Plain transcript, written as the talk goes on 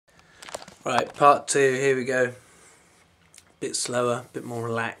Right, part two, here we go. Bit slower, bit more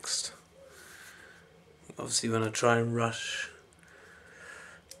relaxed. Obviously when I try and rush,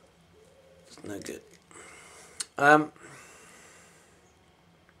 it's no good.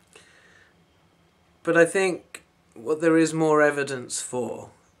 But I think what there is more evidence for,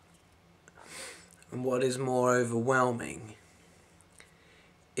 and what is more overwhelming,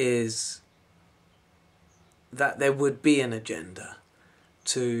 is that there would be an agenda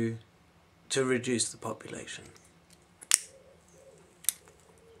to reduce the population.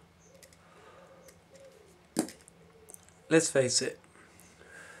 Let's face it,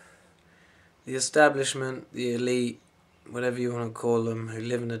 the establishment, the elite, whatever you want to call them, who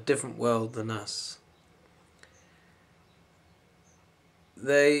live in a different world than us,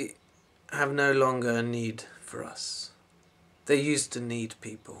 they have no longer a need for us. They used to need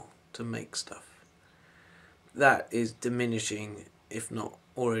people to make stuff. That is diminishing, if not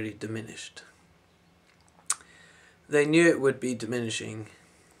already diminished. They knew it would be diminishing.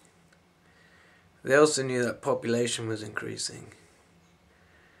 They also knew that population was increasing.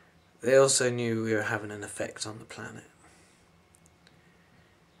 They also knew we were having an effect on the planet.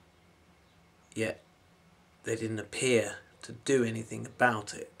 Yet, they didn't appear to do anything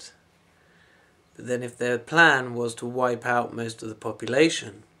about it. But then if their plan was to wipe out most of the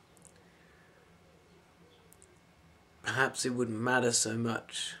population, perhaps it wouldn't matter so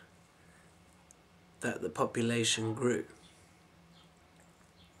much that the population grew.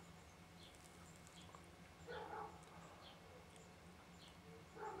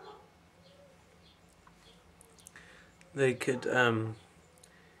 They could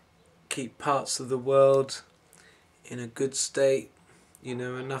keep parts of the world in a good state,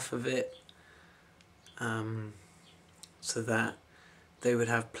 enough of it, so that they would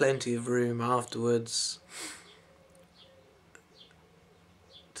have plenty of room afterwards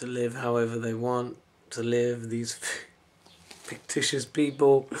to live however they want to live, these fictitious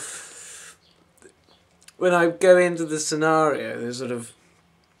people. When I go into the scenario, it sort of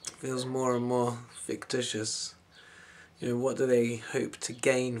feels more and more fictitious. What do they hope to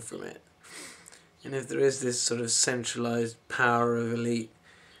gain from it? And if there is this sort of centralised power of elite,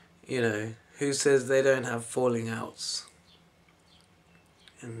 who says they don't have falling outs?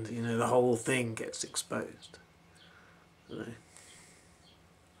 And, the whole thing gets exposed.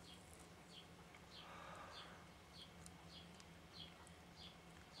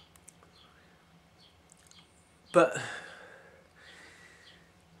 But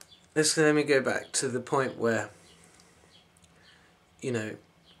let me go back to the point where,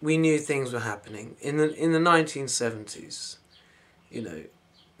 we knew things were happening. In the 1970s,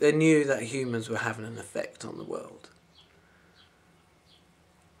 they knew that humans were having an effect on the world.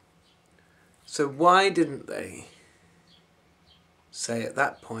 So why didn't they say at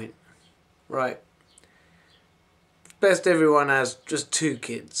that point, right, best everyone has just 2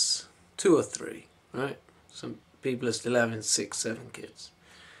 kids, 2 or 3, right? Some people are still having 6, 7 kids.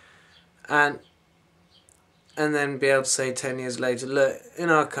 And then be able to say 10 years later, look, in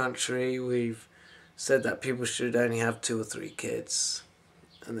our country we've said that people should only have 2 or 3 kids,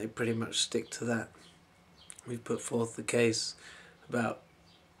 and they pretty much stick to that. We've put forth the case about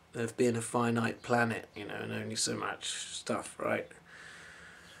there being a finite planet, and only so much stuff, right?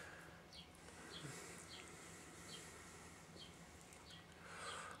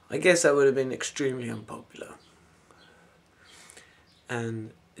 I guess that would have been extremely unpopular.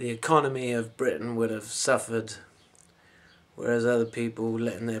 And the economy of Britain would have suffered, whereas other people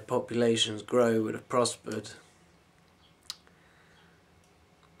letting their populations grow would have prospered.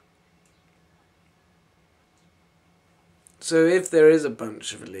 So if there is a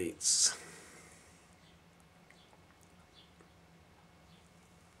bunch of elites,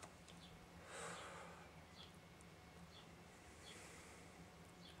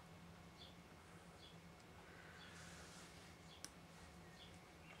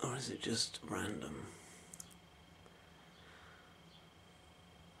 or is it just random?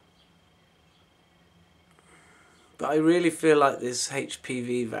 But I really feel like this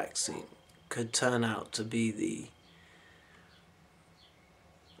HPV vaccine could turn out to be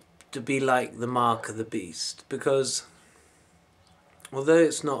like the mark of the beast, because although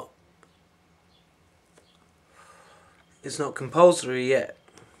it's not compulsory yet,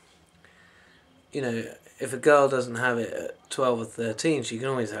 if a girl doesn't have it at 12 or 13, she can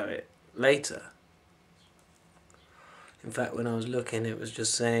always have it later. In fact, when I was looking, it was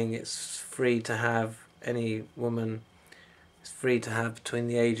just saying it's free to have, any woman is free to have between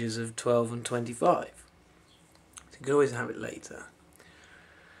the ages of 12 and 25. So you can always have it later.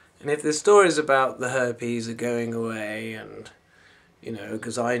 And if the stories about the herpes are going away and, You know,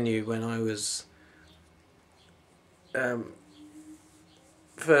 because I knew when I was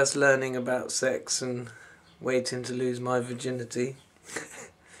first learning about sex and waiting to lose my virginity,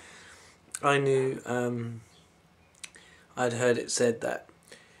 I knew I'd heard it said that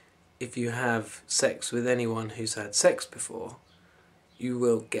if you have sex with anyone who's had sex before, you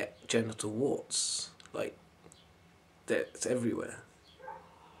will get genital warts. Like, it's everywhere.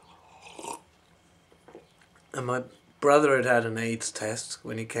 And my brother had had an AIDS test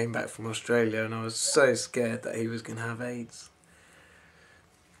when he came back from Australia, and I was so scared that he was going to have AIDS.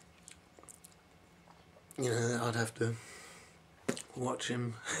 You know, I'd have to watch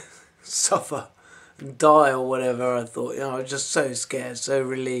him suffer and die or whatever. I thought, you know, I was just so scared, so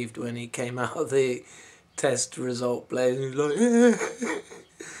relieved when he came out of the test result place. He was like,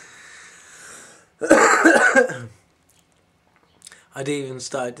 I'd even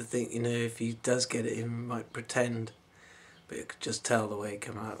started to think, you know, if he does get it, he might pretend, but you could just tell the way it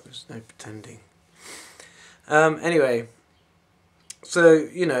came out. There's no pretending. Anyway, so,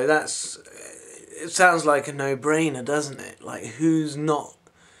 you know, it sounds like a no-brainer, doesn't it? Like, who's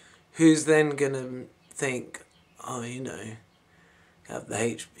then gonna think, oh, you know, have the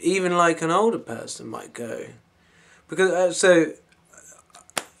HPV? Even like an older person might go, because so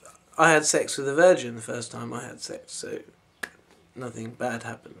I had sex with a virgin the first time I had sex, so nothing bad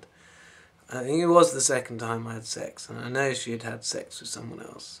happened. I think it was the second time I had sex, and I know she had had sex with someone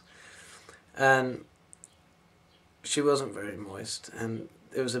else, and she wasn't very moist, and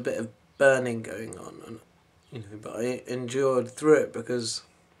there was a bit of burning going on, and you know, but I endured through it because,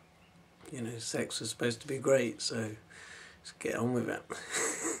 you know, sex was supposed to be great, so just get on with it.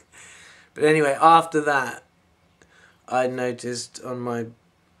 But anyway, after that, I noticed on my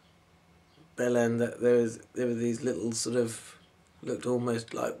bell end that there were these little sort of, looked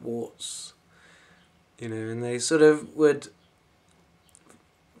almost like warts, you know, and they sort of would,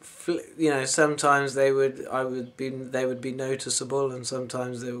 you know, sometimes they would be noticeable, and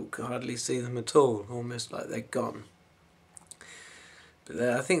sometimes they would hardly see them at all, almost like they're gone. But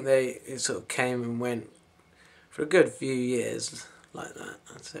I think it sort of came and went for a good few years like that.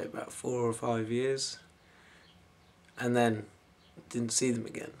 I'd say about 4 or 5 years, and then didn't see them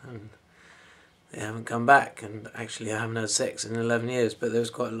again, and they haven't come back, and actually I haven't had sex in 11 years, but there was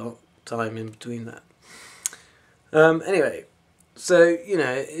quite a lot of time in between that. Anyway, so, you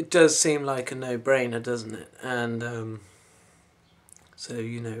know, it does seem like a no-brainer, doesn't it? And so,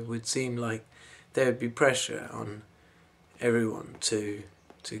 you know, it would seem like there would be pressure on everyone to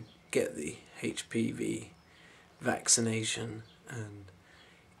get the HPV vaccination and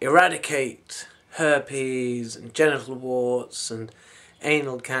eradicate herpes and genital warts and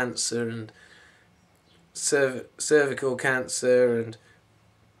anal cancer and cervical cancer and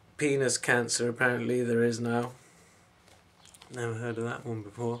penis cancer. Apparently there is now. Never heard of that one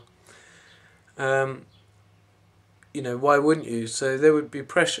before. You know, why wouldn't you? So there would be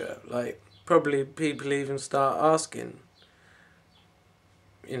pressure, like probably people even start asking,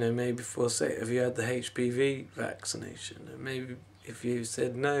 you know, maybe before say, have you had the HPV vaccination? And maybe if you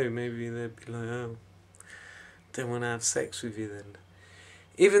said no, maybe they'd be like, oh, don't want to have sex with you then.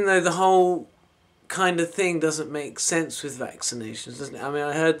 Even though the whole kind of thing doesn't make sense with vaccinations, doesn't it? I mean,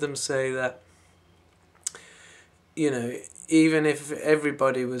 I heard them say that, you know, even if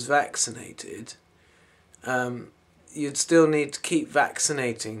everybody was vaccinated, you'd still need to keep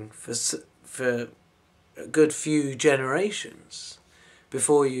vaccinating for a good few generations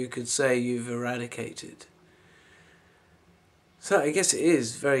before you could say you've eradicated. So I guess it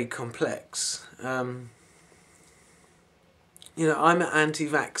is very complex. You know, I'm an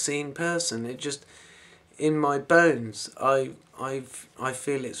anti-vaccine person. It just, in my bones, I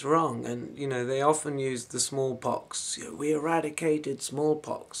feel it's wrong. And, you know, they often use the smallpox. You know, we eradicated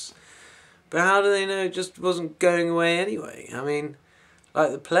smallpox. But how do they know it just wasn't going away anyway? I mean,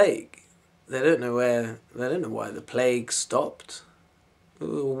 like the plague. They don't know why the plague stopped. There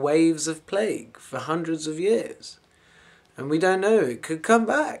were waves of plague for hundreds of years. And we don't know, it could come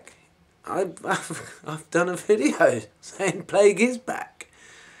back. I've done a video saying plague is back.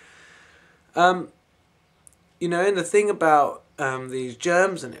 You know, and the thing about these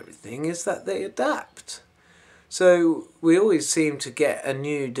germs and everything is that they adapt. So we always seem to get a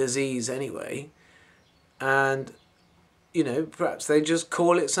new disease anyway, and, you know, perhaps they just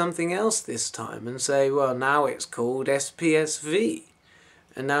call it something else this time and say, well, now it's called SPSV,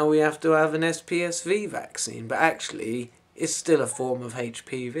 and now we have to have an SPSV vaccine, but actually it's still a form of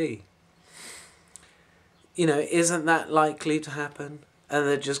HPV. You know, isn't that likely to happen? And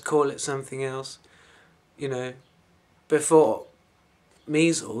they just call it something else. You know, before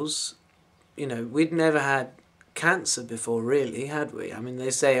measles, you know, we'd never had cancer before, really, had we? I mean,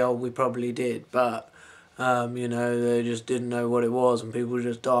 they say, oh, we probably did, but you know, they just didn't know what it was, and people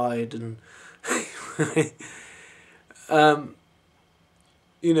just died, and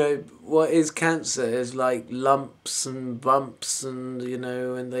you know, what is cancer is like lumps and bumps, and you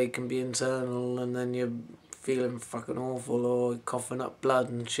know, and they can be internal, and then you're feeling fucking awful or coughing up blood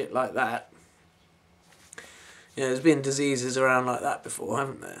and shit like that. You know, there's been diseases around like that before,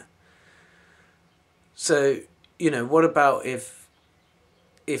 haven't there? So, you know, what about if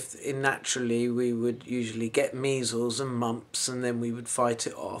naturally we would usually get measles and mumps and then we would fight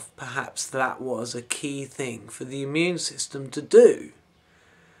it off? Perhaps that was a key thing for the immune system to do.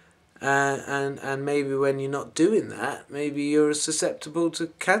 And maybe when you're not doing that, maybe you're susceptible to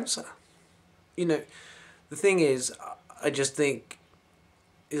cancer. You know, the thing is, I just think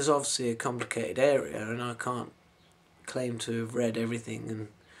it's obviously a complicated area, and I can't claim to have read everything and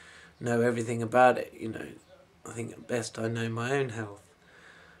know everything about it. You know, I think at best I know my own health,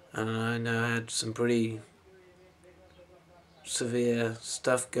 and I know I had some pretty severe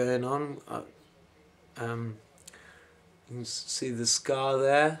stuff going on. You can see the scar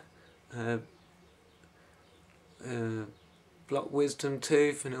there. Blocked wisdom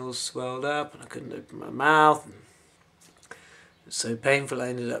tooth, and it all swelled up, and I couldn't open my mouth. And it was so painful I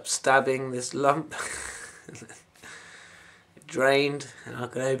ended up stabbing this lump. It drained, and I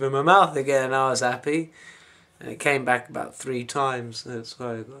could open my mouth again. I was happy, and it came back about 3 times. So that's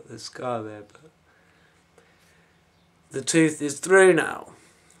why I got the scar there. But the tooth is through now.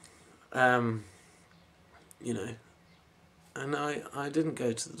 You know. And I didn't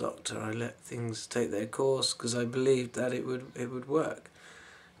go to the doctor. I let things take their course because I believed that it would work.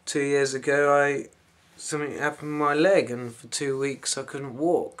 2 years ago, something happened with my leg, and for 2 weeks I couldn't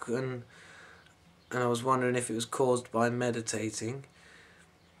walk, and I was wondering if it was caused by meditating,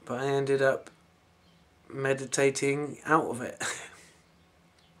 but I ended up meditating out of it.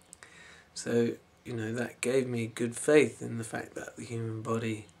 So, you know, that gave me good faith in the fact that the human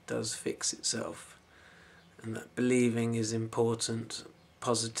body does fix itself. And that believing is important,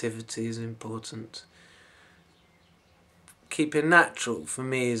 positivity is important. Keeping natural for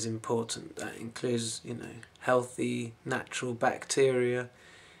me is important. That includes, you know, healthy, natural bacteria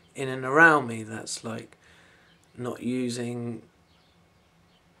in and around me. That's like not using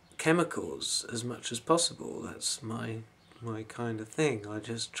chemicals as much as possible. That's my kind of thing. I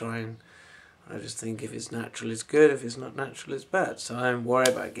just think if it's natural it's good, if it's not natural it's bad. So I don't worry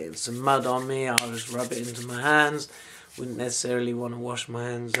about getting some mud on me. I'll just rub it into my hands. Wouldn't necessarily want to wash my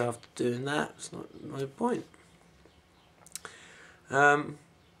hands after doing that. It's not my point.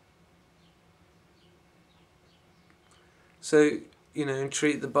 So, you know,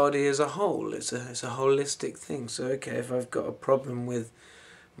 treat the body as a whole. It's a holistic thing. So okay, if I've got a problem with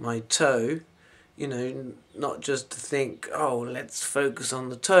my toe, you know, not just to think, oh, let's focus on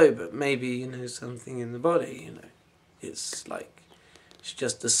the toe, but maybe, you know, something in the body, you know. It's like, it's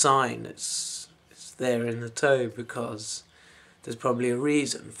just a sign, it's there in the toe because there's probably a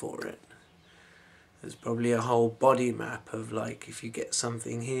reason for it. There's probably a whole body map of like, if you get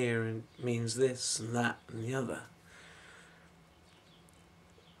something here, it means this and that and the other.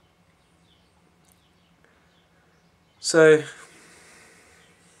 So,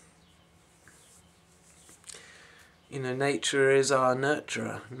 you know, nature is our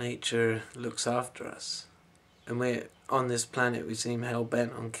nurturer. Nature looks after us. And we're on this planet, we seem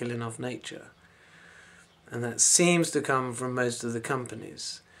hell-bent on killing off nature. And that seems to come from most of the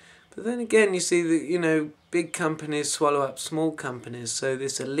companies. But then again, you see that, you know, big companies swallow up small companies, so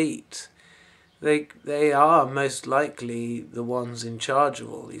this elite, they are most likely the ones in charge of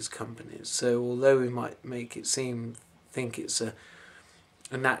all these companies. So although we might think it's a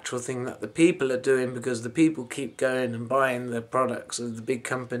natural thing that the people are doing because the people keep going and buying the products of the big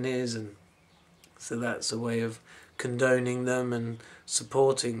companies, and so that's a way of condoning them and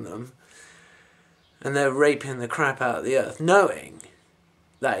supporting them, and they're raping the crap out of the earth knowing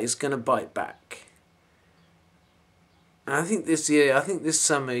that it's going to bite back. And I think this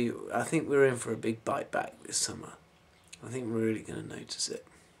summer, I think we're in for a big bite back this summer. I think we're really going to notice it.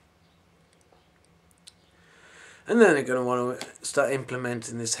 And then they're going to want to start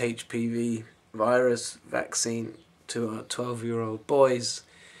implementing this HPV virus vaccine to our 12-year-old boys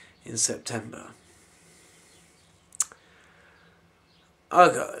in September. I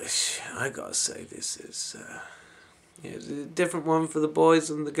gotta say, this is is it a different one for the boys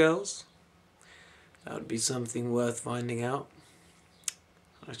and the girls? That would be something worth finding out.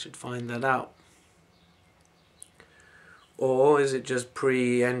 I should find that out. Or is it just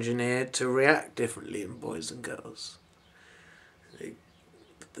pre-engineered to react differently in boys and girls?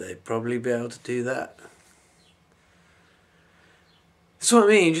 They'd probably be able to do that. That's what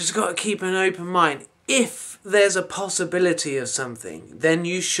I mean, you just got to keep an open mind. If there's a possibility of something, then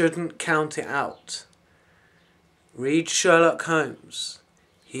you shouldn't count it out. Read Sherlock Holmes.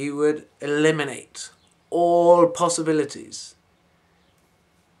 He would eliminate all possibilities.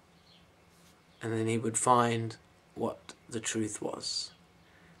 And then he would find what the truth was.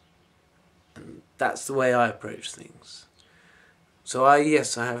 And that's the way I approach things. So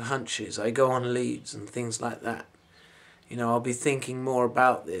yes, I have hunches. I go on leads and things like that. You know, I'll be thinking more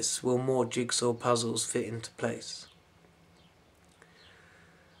about this. Will more jigsaw puzzles fit into place?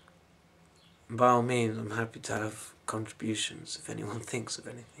 And by all means, I'm happy to have contributions if anyone thinks of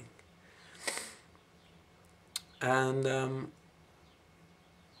anything. And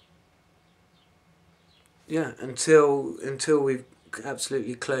yeah, until we've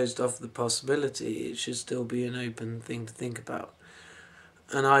absolutely closed off the possibility, it should still be an open thing to think about.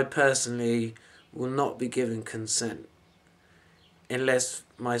 And I personally will not be giving consent unless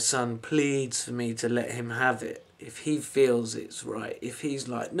my son pleads for me to let him have it. If he feels it's right, if he's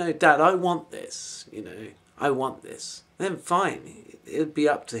like, no, Dad, I want this, you know, I want this, then fine, it'll be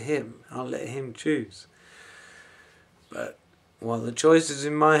up to him. I'll let him choose. But while the choice is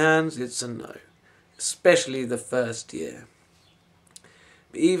in my hands, it's a no. Especially the first year.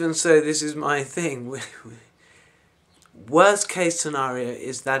 But even so, this is my thing. Worst case scenario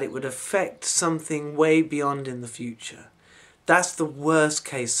is that it would affect something way beyond in the future. That's the worst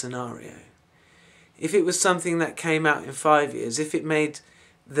case scenario. If it was something that came out in 5 years, if it made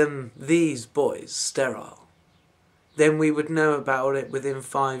these boys sterile, then we would know about it within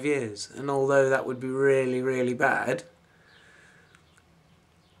 5 years. And although that would be really, really bad,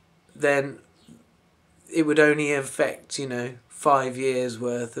 then it would only affect, 5 years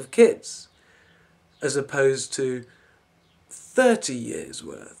worth of kids, as opposed to 30 years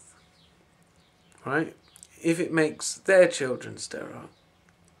worth, right? If it makes their children sterile,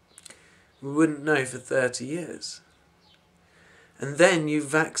 we wouldn't know for 30 years. And then you've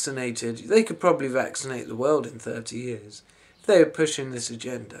vaccinated, they could probably vaccinate the world in 30 years, if they were pushing this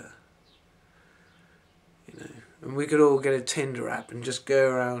agenda. And we could all get a Tinder app and just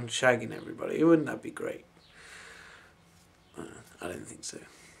go around shagging everybody. Wouldn't that be great? I don't think so.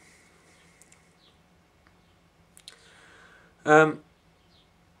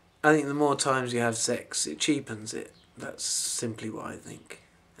 I think the more times you have sex, it cheapens it. That's simply what I think.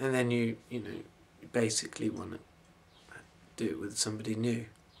 And then you basically want to do it with somebody new.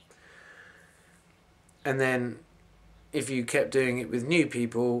 And then if you kept doing it with new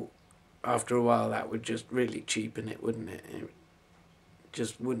people, after a while that would just really cheapen it, wouldn't it? It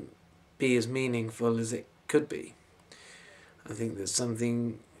just wouldn't be as meaningful as it could be. I think that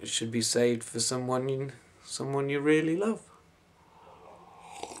something should be saved for someone you really love.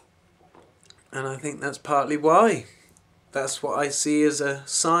 And I think that's partly why. That's what I see as a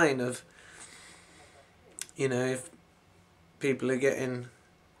sign of, if people are getting...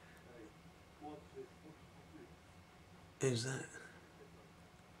 Who's that?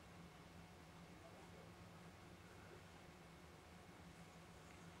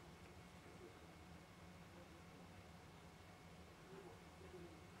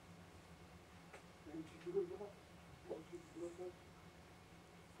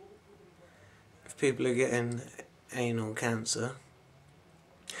 If people are getting anal cancer,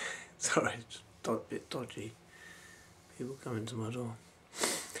 sorry, it's a bit dodgy. People coming to my door.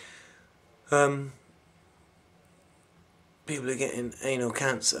 People are getting anal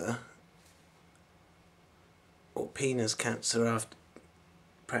cancer or penis cancer after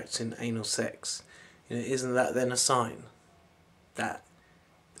practicing anal sex. Isn't that then a sign that,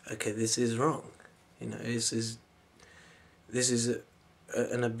 okay, this is wrong? This is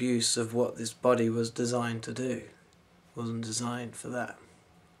an abuse of what this body was designed to do. It wasn't designed for that.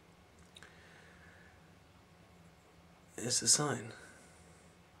 It's a sign.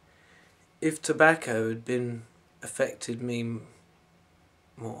 If tobacco had been affected me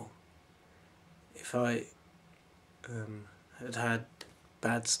more, if I had had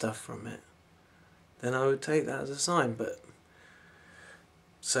bad stuff from it, then I would take that as a sign. But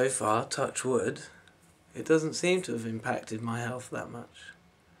so far, touch wood, it doesn't seem to have impacted my health that much.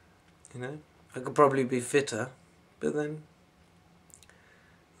 I could probably be fitter, but then,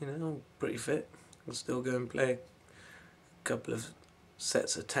 I'm pretty fit. I'll still go and play a couple of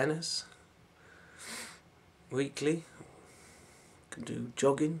sets of tennis weekly. Can do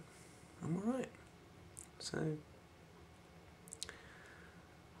jogging. I'm alright. So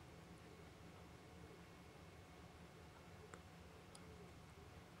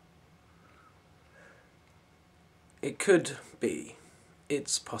it could be,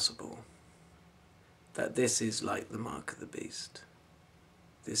 it's possible, that this is like the mark of the beast.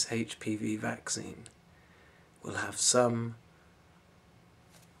 this HPV vaccine will have some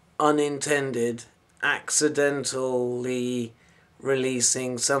unintended, accidentally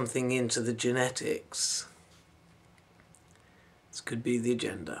releasing something into the genetics. This could be the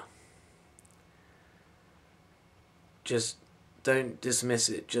agenda. Just don't dismiss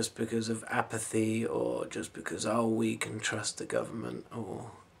it just because of apathy, or just because, oh, we can trust the government,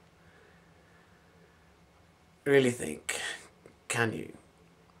 or really think, can you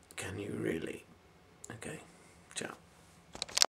really? Okay.